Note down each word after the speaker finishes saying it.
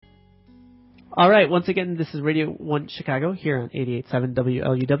All right, once again, this is Radio 1 Chicago here on 88.7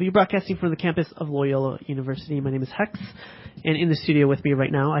 WLUW, broadcasting from the campus of Loyola University. My name is Hex, and in the studio with me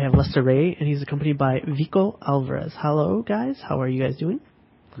right now, I have Lester Ray, and he's accompanied by Vico Alvarez. Hello, guys. How are you guys doing?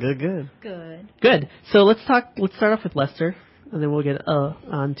 Good. Good. So let's start off with Lester, and then we'll get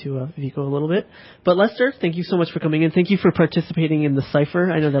on to Vico a little bit. But Lester, thank you so much for coming in. Thank you for participating in the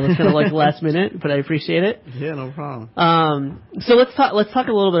cipher. I know that was kind of like last minute, but I appreciate it. Yeah, no problem. So let's talk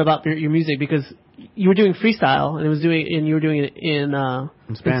a little bit about your music, because you were doing freestyle and you were doing it in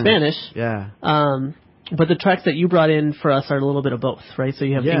Spanish. Yeah. But the tracks that you brought in for us are a little bit of both, right? So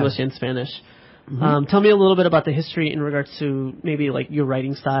you have English and Spanish. Mm-hmm. Tell me a little bit about the history in regards to maybe like your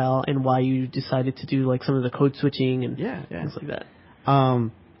writing style and why you decided to do like some of the code switching and things like that.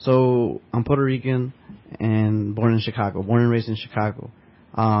 So I'm Puerto Rican and born and raised in Chicago.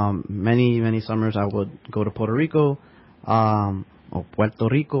 Many summers I would go to Puerto Rico, or Puerto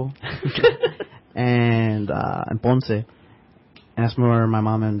Rico, and Ponce. And that's where my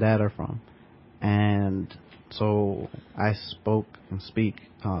mom and dad are from. And so I spoke and speak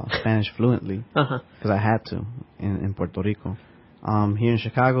Spanish fluently because I had to in Puerto Rico. Here in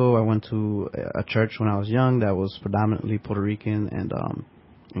Chicago, I went to a church when I was young that was predominantly Puerto Rican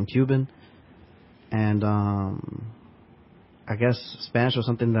and Cuban. And I guess Spanish was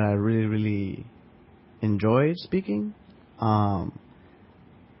something that I really, really enjoyed speaking. And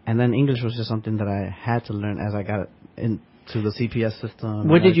then English was just something that I had to learn as I got into the CPS system.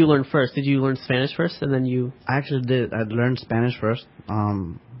 What did you learn first? Did you learn Spanish first and then you... I actually did. I learned Spanish first.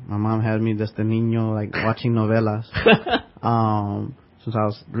 My mom had me desde niño, like, watching novelas since I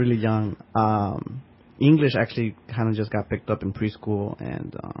was really young. English actually kind of just got picked up in preschool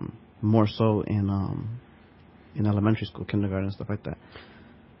and more so in elementary school, kindergarten, and stuff like that.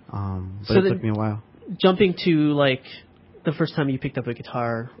 But so it took me a while. Jumping to, like, the first time you picked up a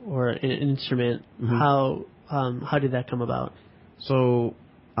guitar or an instrument, how did that come about? So,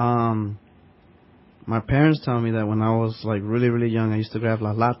 my parents tell me that when I was like really, really young, I used to grab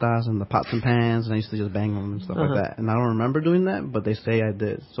las latas and the pots and pans, and I used to just bang them and stuff like that. And I don't remember doing that, but they say I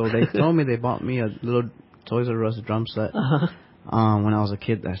did. So they told me they bought me a little Toys R Us drum set when I was a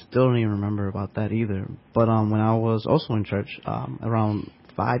kid. I still don't even remember about that either. But when I was also in church, around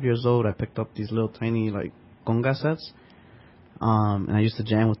 5 years old, I picked up these little tiny like conga sets, and I used to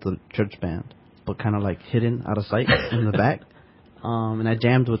jam with the church band, but kind of like hidden out of sight in the back. And I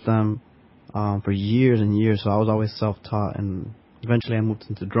jammed with them for years and years, so I was always self-taught, and eventually I moved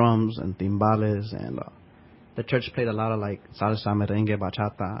into drums and timbales, and the church played a lot of like salsa, merengue,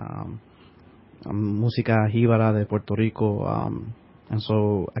 bachata, música jíbara de Puerto Rico, and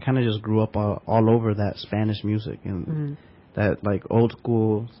so I kind of just grew up all over that Spanish music and that like old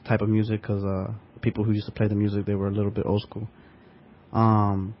school type of music, because people who used to play the music, they were a little bit old school.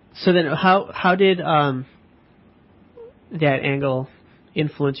 So then how did that angle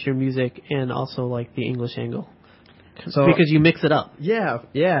influence your music and also like the English angle? So, because you mix it up. Yeah.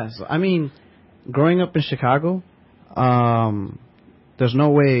 So, I mean, growing up in Chicago, there's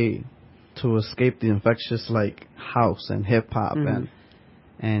no way to escape the infectious like house and hip hop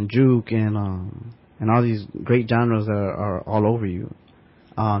and juke and all these great genres that are all over you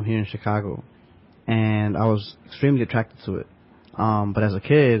here in Chicago. And I was extremely attracted to it. But as a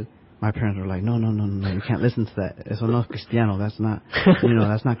kid, my parents were like, no, you can't listen to that. Eso no es cristiano. That's not,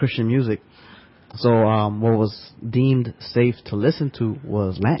 that's not Christian music. So, what was deemed safe to listen to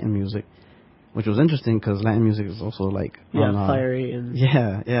was Latin music, which was interesting because Latin music is also like, fiery and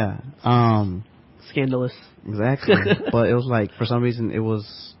scandalous. Exactly. But it was like, for some reason, it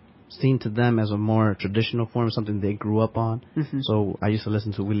was seen to them as a more traditional form, something they grew up on. So I used to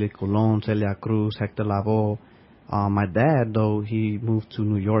listen to Willie Colon, Celia Cruz, Hector Lavoe. My dad, though, he moved to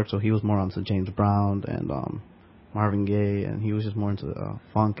New York, so he was more onto James Brown and Marvin Gaye, and he was just more into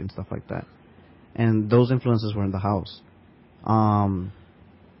funk and stuff like that. And those influences were in the house.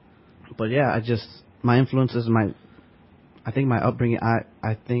 But yeah, my influences, I think my upbringing,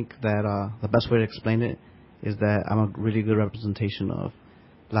 I think that the best way to explain it is that I'm a really good representation of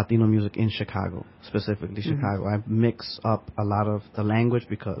Latino music in Chicago, specifically Chicago. I mix up a lot of the language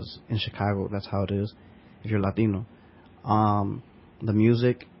because in Chicago, that's how it is. If you're Latino, the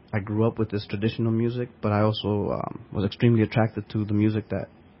music, I grew up with this traditional music, but I also was extremely attracted to the music that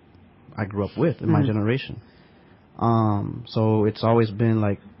I grew up with in my generation. So it's always been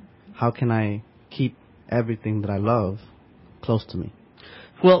like, how can I keep everything that I love close to me?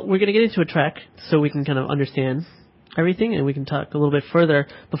 Well, we're going to get into a track so we can kind of understand everything, and we can talk a little bit further.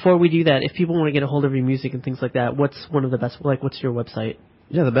 Before we do that, if people want to get a hold of your music and things like that, what's one of the best, like, what's your website?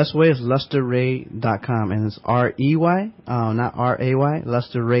 Yeah, the best way is LusterRay.com, and it's R-E-Y, not R-A-Y,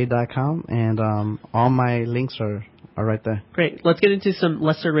 LusterRay.com, and all my links are right there. Great. Let's get into some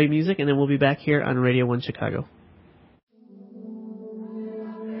Lester Ray music, and then we'll be back here on Radio 1 Chicago.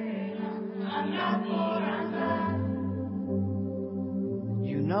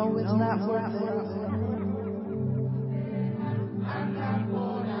 You know it's not worth it.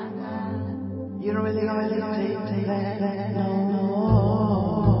 You don't really take that, no.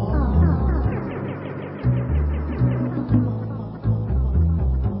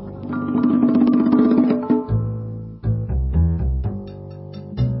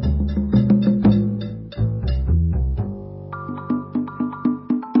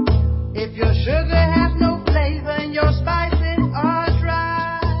 If your sugar has no flavor and your spices are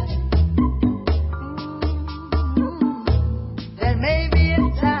dry, then maybe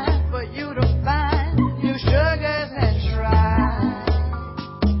it's time for you to find new sugars and try.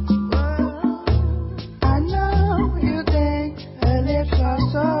 Well, I know you think her lips are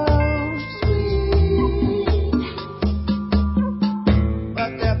so sweet, but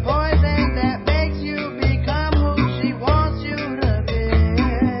they're poison that makes you become who she wants you to be.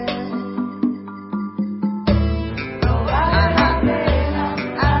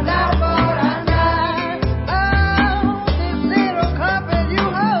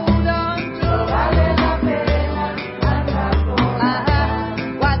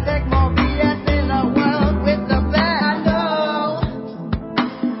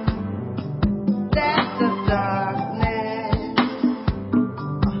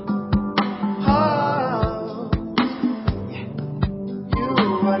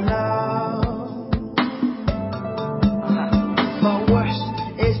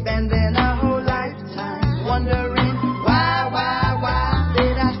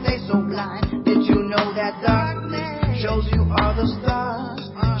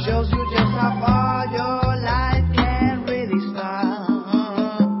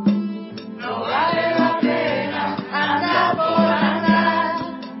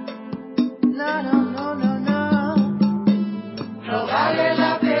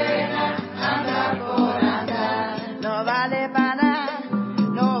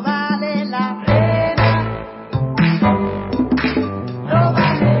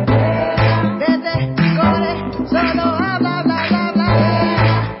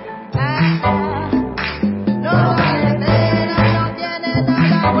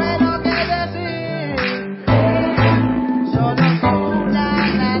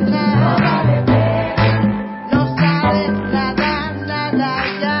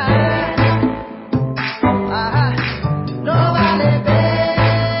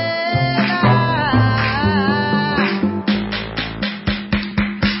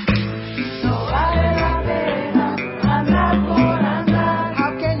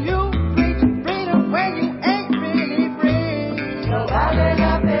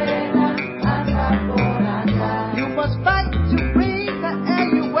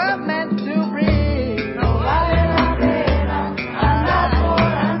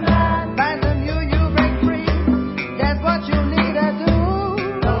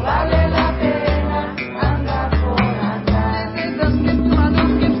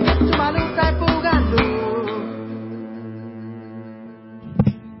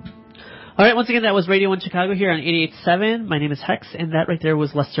 All right, once again, that was Radio 1 Chicago here on 88.7. My name is Hex, and that right there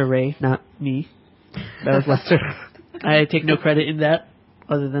was Lester Ray, not me. That was Lester. I take no credit in that,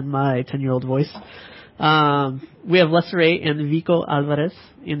 other than my 10-year-old voice. We have Lester Ray and Vico Alvarez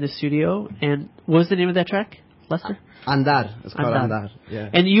in the studio. And what was the name of that track, Lester? Andar. It's called Andar. Yeah.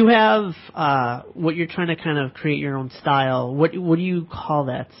 And you have what you're trying to kind of create your own style. What do you call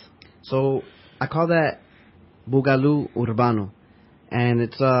that? So I call that Boogaloo Urbano, and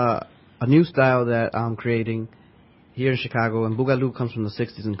it's a new style that I'm creating here in Chicago. And Boogaloo comes from the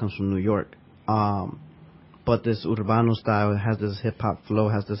 60s and comes from New York. But this Urbano style has this hip-hop flow,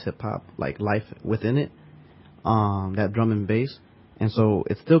 has this hip-hop like life within it, that drum and bass. And so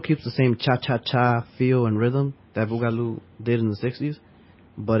it still keeps the same cha-cha-cha feel and rhythm that Boogaloo did in the 60s.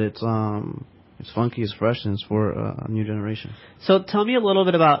 But it's funky, it's fresh, and it's for a new generation. So tell me a little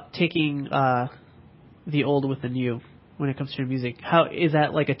bit about taking the old with the new when it comes to your music. How is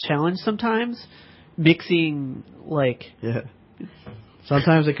that like a challenge sometimes? Mixing like... Yeah.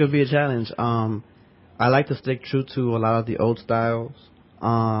 Sometimes it could be a challenge. I like to stick true to a lot of the old styles.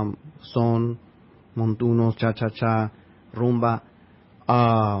 Son, montuno, cha-cha-cha, rumba.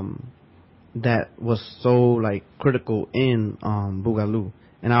 That was so like critical in Boogaloo.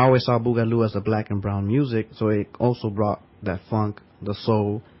 And I always saw Boogaloo as a black and brown music, so it also brought that funk, the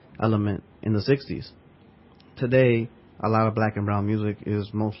soul element in the 60s. Today, a lot of black and brown music is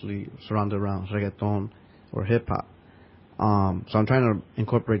mostly surrounded around reggaeton or hip hop. So I'm trying to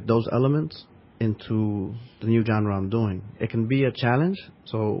incorporate those elements into the new genre I'm doing. It can be a challenge,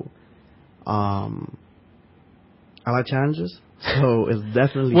 so I like challenges. So it's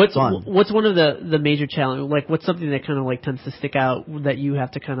definitely fun. What's one of the major challenges? Like, what's something that kind of like tends to stick out that you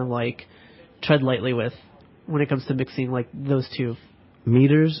have to kind of like tread lightly with when it comes to mixing like those two?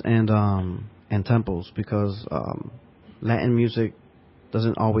 Meters and tempos, because Latin music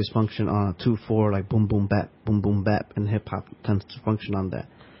doesn't always function on a 2/4 like boom boom bap, and hip hop tends to function on that.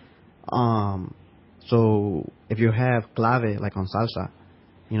 So if you have clave like on salsa,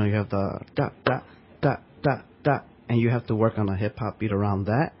 you know, you have the da da da da da, and you have to work on a hip hop beat around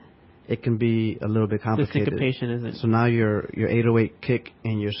that. It can be a little bit complicated. The syncopation isn't. So now your 808 kick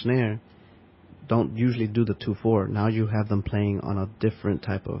and your snare don't usually do the 2/4. Now you have them playing on a different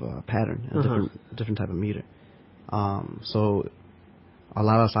type of pattern, a different type of meter. So a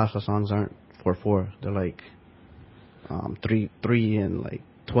lot of salsa songs aren't 4/4. They're like 3/3 and like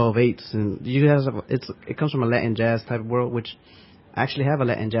 12/8, and you guys it comes from a Latin jazz type of world, which I actually have a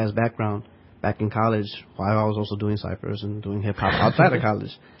Latin jazz background back in college, while I was also doing cyphers and doing hip hop outside of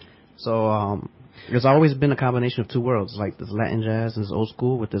college. So there's always been a combination of two worlds, like this Latin jazz and this old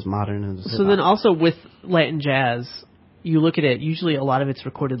school with this modern and this hip-hop. So then also with Latin jazz, you look at it, usually a lot of it's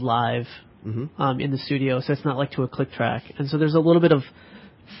recorded live in the studio, so it's not like to a click track. And so there's a little bit of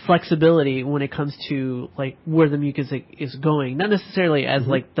flexibility when it comes to like where the music is going. Not necessarily as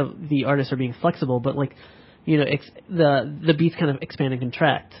like the artists are being flexible, but like, you know, the beats kind of expand and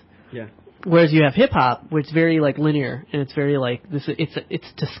contract. Yeah. Whereas you have hip hop, where it's very like linear and it's very like this.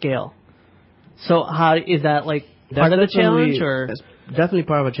 It's to scale. So how is that like part of the challenge, or? It's definitely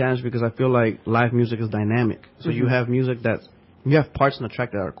part of a challenge, because I feel like live music is dynamic. So you have music you have parts in the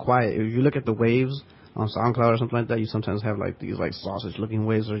track that are quiet. If you look at the waves on SoundCloud or something like that, you sometimes have like these like sausage looking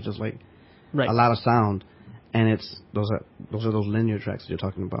waves that are just like a lot of sound, and those are those linear tracks that you're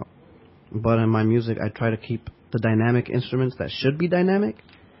talking about. But in my music, I try to keep the dynamic instruments that should be dynamic,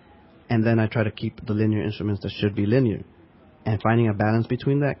 and then I try to keep the linear instruments that should be linear. And finding a balance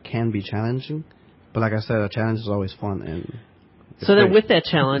between that can be challenging. But like I said, a challenge is always fun. And so then with that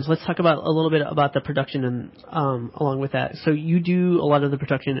challenge, let's talk about a little bit about the production and along with that. So you do a lot of the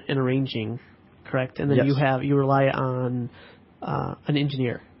production and arranging, correct? And then you rely on an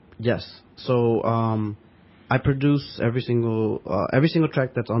engineer. Yes. So I produce every single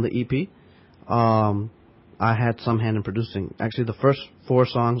track that's on the EP. I had some hand in producing. Actually, the first 4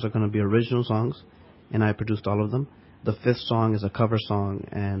 songs are going to be original songs, and I produced all of them. The 5th song is a cover song,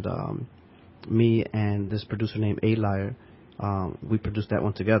 and me and this producer named A-Liar, we produced that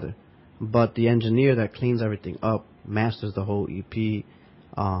one together. But the engineer that cleans everything up, masters the whole EP,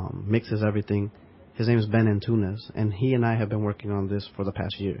 mixes everything, his name is Ben Antunes, and he and I have been working on this for the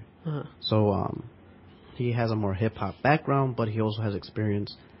past year. So he has a more hip-hop background, but he also has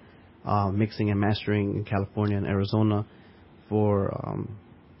experience mixing and mastering in California and Arizona for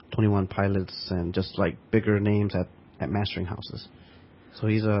 21 Pilots and just like bigger names at mastering houses. So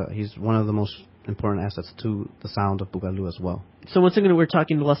he's one of the most important assets to the sound of Boogaloo as well. So once again, we're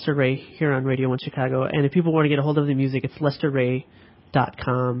talking to Lester Ray here on Radio 1 Chicago, and if people want to get a hold of the music, it's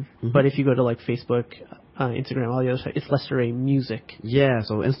LesterRay.com. But if you go to like Facebook, Instagram, all the other stuff, it's Lester Ray Music. Yeah,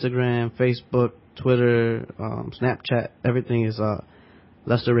 so Instagram, Facebook, Twitter, Snapchat, everything is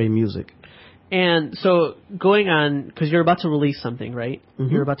Lester Ray Music. And so going on, because you're about to release something, right?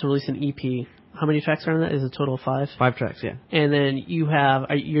 You're about to release an EP. How many tracks are on that? Is it a total of 5? 5 tracks, yeah. And then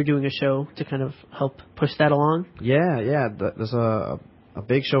you're doing a show to kind of help push that along? Yeah. There's a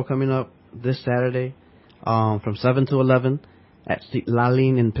big show coming up this Saturday from 7 to 11 at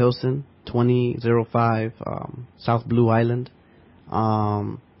Laline in Pilsen, 2005 South Blue Island.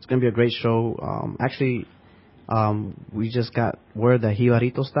 It's going to be a great show. Actually, we just got word that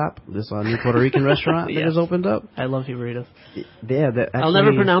Jibarito Stop, this new Puerto Rican restaurant that has opened up. I love Jibarito. Yeah, I'll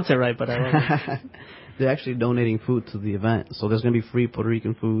never pronounce it right, but I love it. They're actually donating food to the event, so there's going to be free Puerto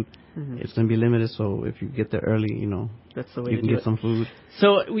Rican food. It's going to be limited, so if you get there early, that's the way you can get some food.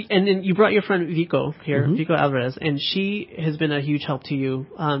 So, and then you brought your friend Vico here, Vico Alvarez, and she has been a huge help to you.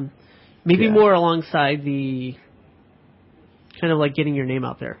 Maybe more alongside the kind of like getting your name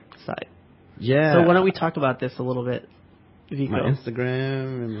out there side. Yeah. So why don't we talk about this a little bit, Vico? My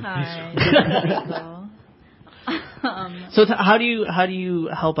Instagram and Hi, Vico. So how do you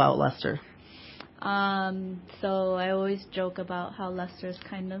help out Lester? So I always joke about how Lester's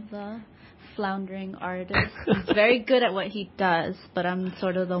kind of the floundering artist. He's very good at what he does, but I'm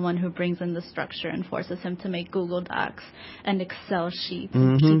sort of the one who brings in the structure and forces him to make Google Docs and Excel sheets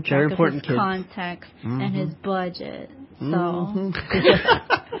and keep track of his contacts and his budget. So,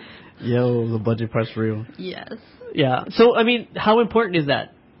 yo, the budget part's real. Yes. Yeah. So, I mean, how important is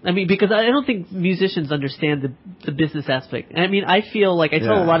that? I mean, because I don't think musicians understand the business aspect. I mean, I feel like I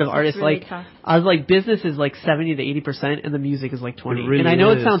tell a lot of artists, really like, tough. I was like, business is like 70 to 80% and the music is like 20. Really and I know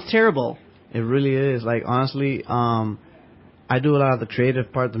is. it sounds terrible. It really is. Like, honestly, I do a lot of the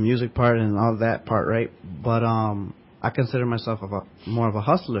creative part, the music part, and all that part, right? But I consider myself more of a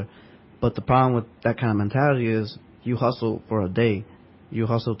hustler. But the problem with that kind of mentality is you hustle for a day. You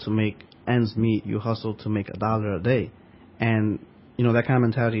hustle to make ends meet. You hustle to make $1 a day. And you know, that kind of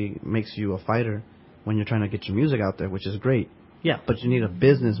mentality makes you a fighter when you're trying to get your music out there, which is great. Yeah. But you need a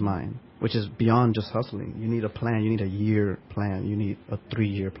business mind, which is beyond just hustling. You need a plan. You need a year plan. You need a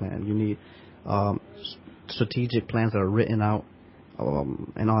 3-year plan. You need strategic plans that are written out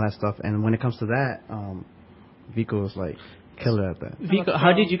and all that stuff. And when it comes to that, Vico is like killer at that. Vico,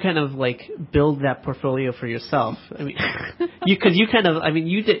 how did you kind of like build that portfolio for yourself? I mean, because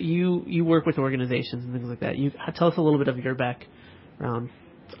you work with organizations and things like that. You tell us a little bit of your background.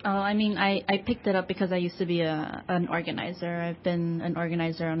 I mean, I picked it up because I used to be an organizer. I've been an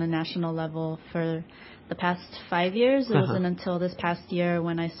organizer on a national level for the past 5 years. It wasn't until this past year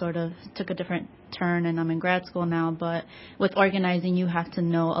when I sort of took a different turn, and I'm in grad school now. But with organizing, you have to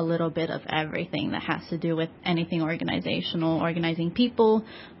know a little bit of everything that has to do with anything organizational, organizing people,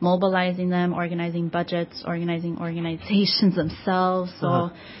 mobilizing them, organizing budgets, organizing organizations themselves.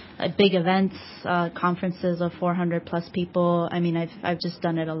 So big events, conferences of 400 plus people. I mean, I've just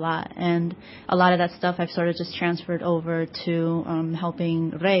done it a lot, and a lot of that stuff I've sort of just transferred over to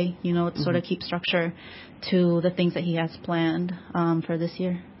helping Ray, you know, sort of keep structure to the things that he has planned for this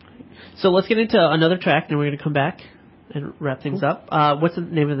year. So let's get into another track, and we're going to come back and wrap things up. What's the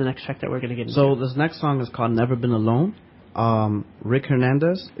name of the next track that we're going to get into? So this next song is called Never Been Alone. Rick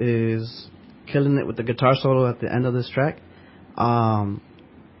Hernandez is killing it with the guitar solo at the end of this track.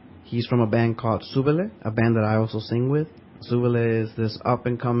 He's from a band called Subele, a band that I also sing with. Subele is this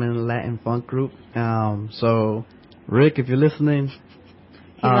up-and-coming Latin funk group. So, Rick, if you're listening...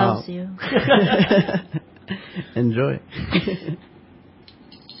 He loves you. Enjoy.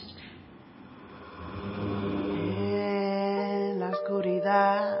 En la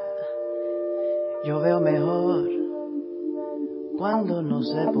oscuridad yo veo mejor cuando no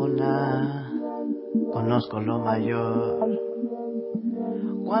sé por nada, conozco lo mayor.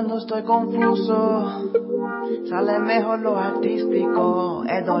 Cuando estoy confuso, sale mejor lo artístico,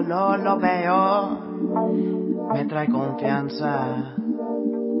 el dolor lo peor, me trae confianza.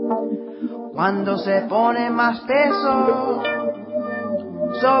 Cuando se pone más peso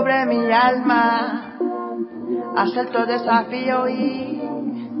sobre mi alma, acepto el desafío y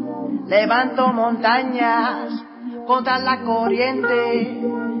levanto montañas contra la corriente,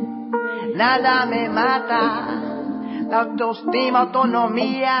 nada me mata. La autoestima,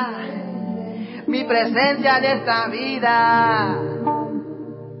 autonomía, mi presencia de esta vida.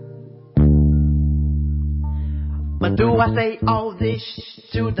 But do I say all this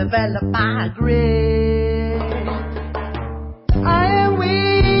to develop my grit? I am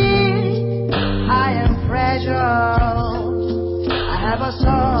weak, I am fragile, I have a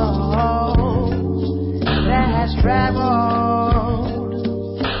soul that has traveled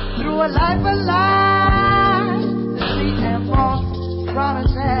through a life of life.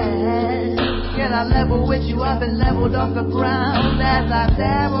 Promises. Can I level with you? I've been leveled off the ground as I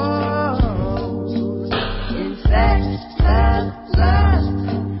dabble in sex,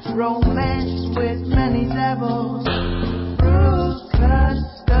 lust, romance with many devils, bruised, cut,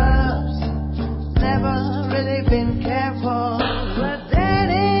 scuffs. Never really been careful, but that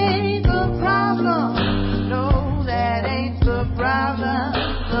ain't the problem. No, that ain't the problem.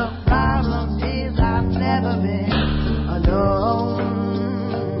 The problem is I've never been alone.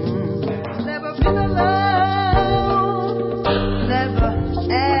 Never been alone, never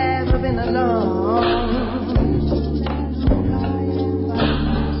ever.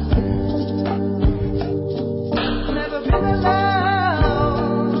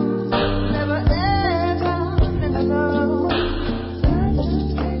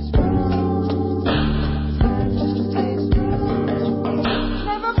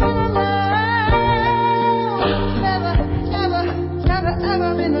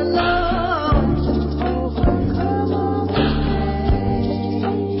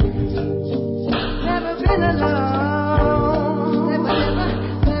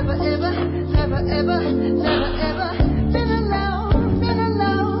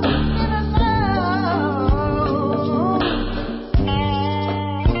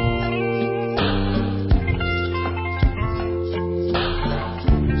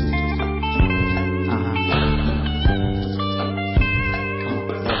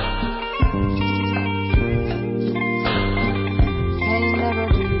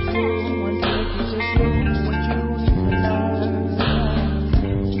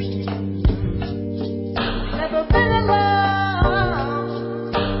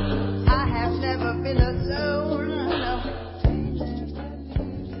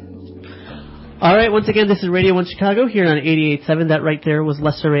 All right, once again, this is Radio 1 Chicago here on 88.7. That right there was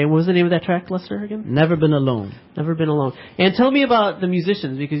Lester Ray. What was the name of that track, Lester, again? Never Been Alone. Never Been Alone. And tell me about the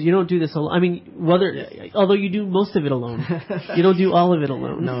musicians, because you don't do this alone. I mean, although you do most of it alone, you don't do all of it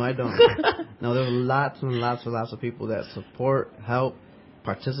alone. No, I don't. No, there's lots and lots of people that support, help,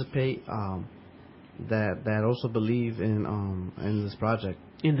 participate, that also believe in this project.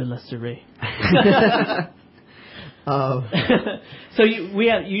 In the Lester Ray. So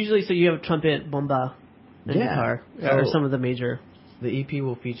you have trumpet, bomba, and guitar, or some of the major. The EP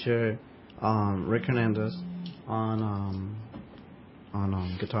will feature Rick Hernandez on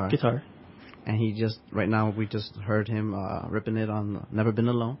guitar. Guitar. And right now we just heard him ripping it on Never Been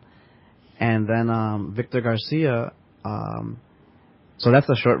Alone. And then Victor Garcia, so that's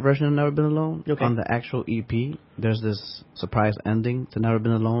the short version of Never Been Alone. Okay. On the actual EP, there's this surprise ending to Never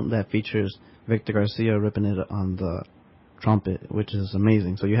Been Alone that features Victor Garcia ripping it on the trumpet, which is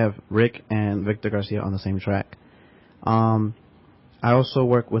amazing. So you have Rick and Victor Garcia on the same track. I also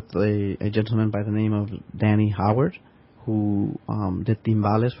work with a gentleman by the name of Danny Howard, who did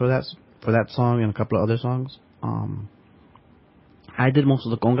timbales for that song and a couple of other songs. I did most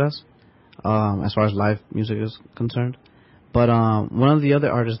of the congas as far as live music is concerned. But one of the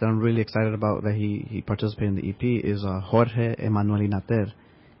other artists that I'm really excited about that he participated in the EP is Jorge Emanuel Inater.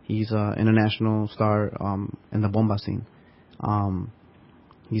 He's an international star in the bomba scene.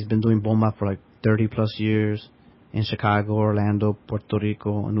 He's been doing bomba for like 30 plus years in Chicago, Orlando, Puerto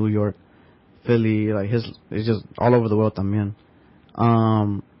Rico, New York, Philly. Like it's just all over the world también.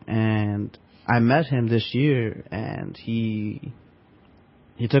 And I met him this year, and he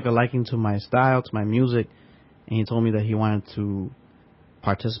took a liking to my style, to my music, and he told me that he wanted to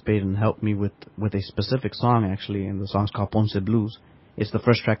participate and help me with a specific song, actually, and the song's called Ponce Blues. It's the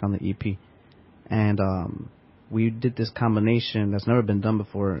first track on the EP. And we did this combination that's never been done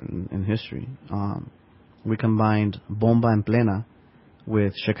before in history. We combined bomba en plena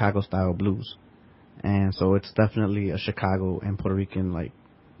with Chicago-style blues. And so it's definitely a Chicago and Puerto Rican like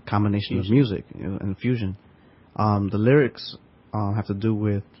combination of music and fusion. The lyrics have to do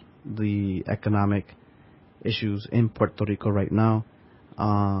with the economic issues in Puerto Rico right now,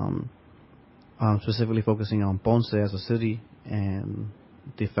 specifically focusing on Ponce as a city and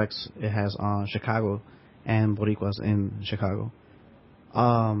the effects it has on Chicago and Boricuas in Chicago.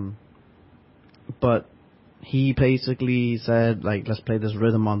 But he basically said, like, let's play this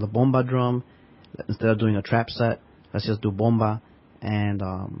rhythm on the bomba drum. Instead of doing a trap set, let's just do bomba. And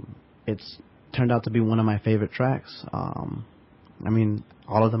it's turned out to be one of my favorite tracks. I mean,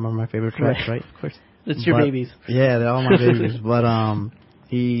 all of them are my favorite tracks, right? Of course. It's your babies. Yeah, they're all my babies. But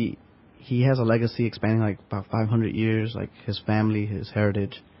he has a legacy expanding like about 500 years. Like his family, his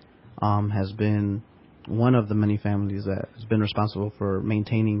heritage, has been one of the many families that has been responsible for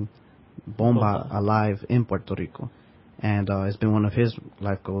maintaining bomba alive in Puerto Rico. And it's been one of his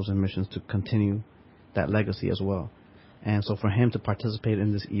life goals and missions to continue that legacy as well. And so for him to participate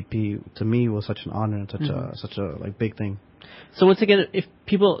in this EP, to me, was such an honor and such a like big thing. So once again, if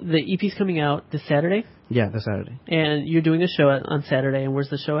the EP's coming out this Saturday? Yeah, this Saturday. And you're doing a show on Saturday, and where's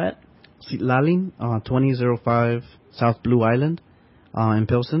the show at? Lalin, 2005 South Blue Island, in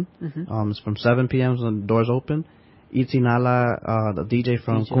Pilsen. It's from 7 p.m. when the doors open. Itinala, the DJ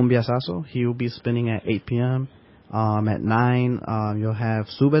from Cumbia Sasso, he will be spinning at 8 p.m. At 9, you'll have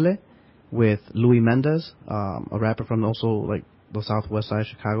Subele with Louis Mendez, a rapper from also like the southwest side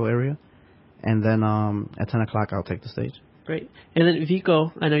Chicago area. And then at 10 o'clock, I'll take the stage. Great. And then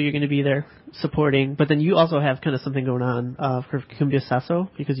Vico, I know you're going to be there supporting, but then you also have kind of something going on for Cumbia Sasso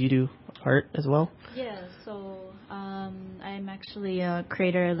because you do art as well. Yeah, so I'm actually a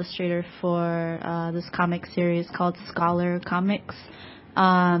creator illustrator for this comic series called Scholar Comics.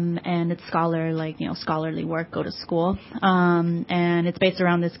 And it's scholarly work, go to school. And it's based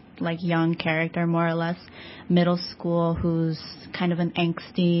around this like young character, more or less, middle school, who's kind of an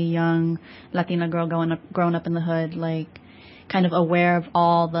angsty young Latina girl growing up in the hood, like kind of aware of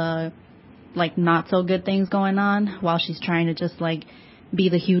all the like not so good things going on while she's trying to just like be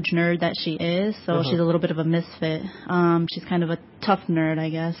the huge nerd that she is. So she's a little bit of a misfit. She's kind of a tough nerd, I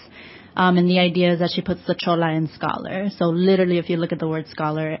guess. And the idea is that she puts the chola in scholar. So literally, if you look at the word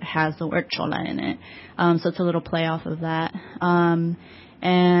scholar, it has the word chola in it. So it's a little play off of that.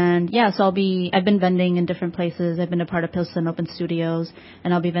 And yeah, so I've been vending in different places. I've been a part of Pilsen Open Studios,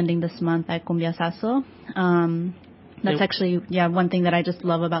 and I'll be vending this month at Cumbia Sasso. That's actually, one thing that I just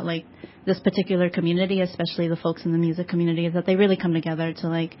love about like this particular community, especially the folks in the music community, is that they really come together to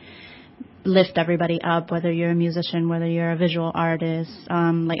like lift everybody up, whether you're a musician, whether you're a visual artist.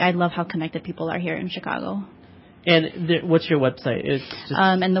 Like I love how connected people are here in Chicago. And what's your website? It's just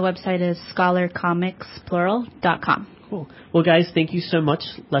And the website is scholarcomicsplural.com. Cool. Well, guys, thank you so much,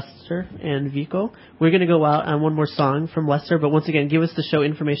 Lester and Vico. We're going to go out on one more song from Lester, but once again, give us the show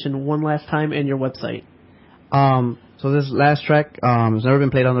information one last time and your website. So this last track, has never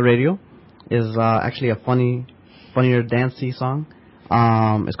been played on the radio, is actually a funnier dancey song.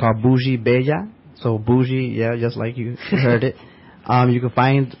 It's called Bougie Bella. So Bougie, yeah, just like you heard it. You can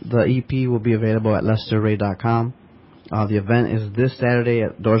find the EP will be available at lesterray.com. The event is this Saturday.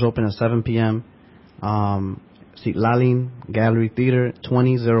 Doors open at 7 p.m. Lalin Gallery Theater,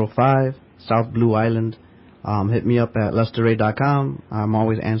 2005 South Blue Island. Hit me up at lesterray.com. I'm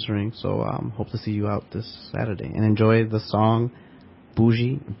always answering, so hope to see you out this Saturday. And enjoy the song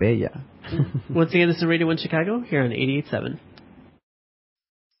Bougie Bella. Once again, this is Radio 1 Chicago here on 88.7.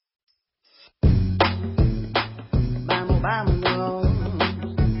 Vámonos,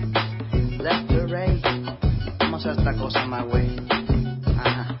 Lester Ray. Vamos a hacer esta cosa my way.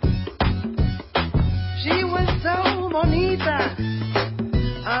 Ajá. She was so bonita,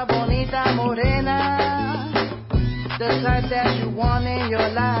 a bonita morena, the type that you want in your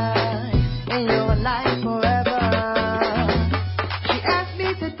life forever. She asked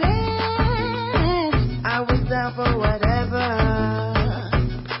me to dance, I was down for whatever,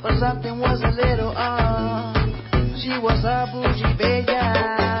 but something was a little off. She was a bougie bella.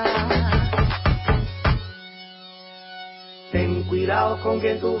 Ten cuidado con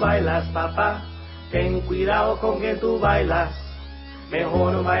quien tú bailas, papá. Ten cuidado con quien tú bailas.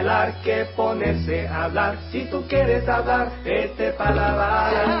 Mejor bailar que ponerse a hablar. Si tú quieres hablar, vete pa' la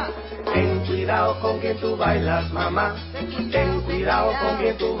vara. Ten cuidado con quien tú bailas, mamá. Ten cuidado con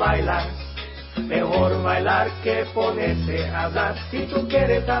quien tú bailas. Mejor bailar que ponerse a hablar. Si tú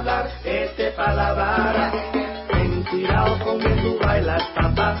quieres hablar, vete pa' la vara. Ten cuidado con quien tú bailas,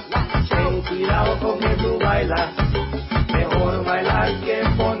 papá. Ten cuidado con quien tú bailas. Mejor bailar que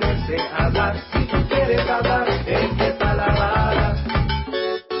ponerse a hablar. Si tú quieres hablar, vete pa' la vara.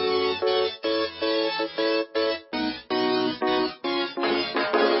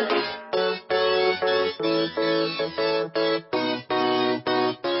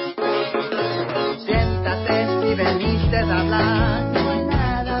 Siéntate si veniste a hablar. No hay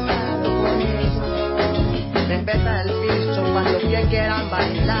nada malo con eso. Respeta el piso cuando bien quieran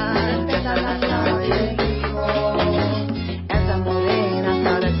bailar. Respeta la calle. Esa morena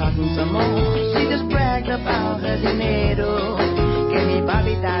started talking some more. She just bragged about her dinero. Que mi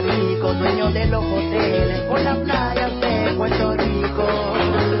papi está rico, dueño de los hoteles por las playas de Puerto Rico.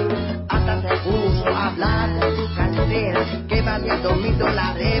 Hasta se puso a hablar de su cartera, que valía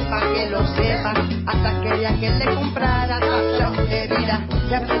 $2,000 pa' que lo sepa. Hasta quería que le comprara la vida,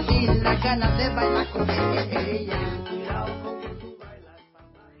 que a pedir las ganas de bailar con ella.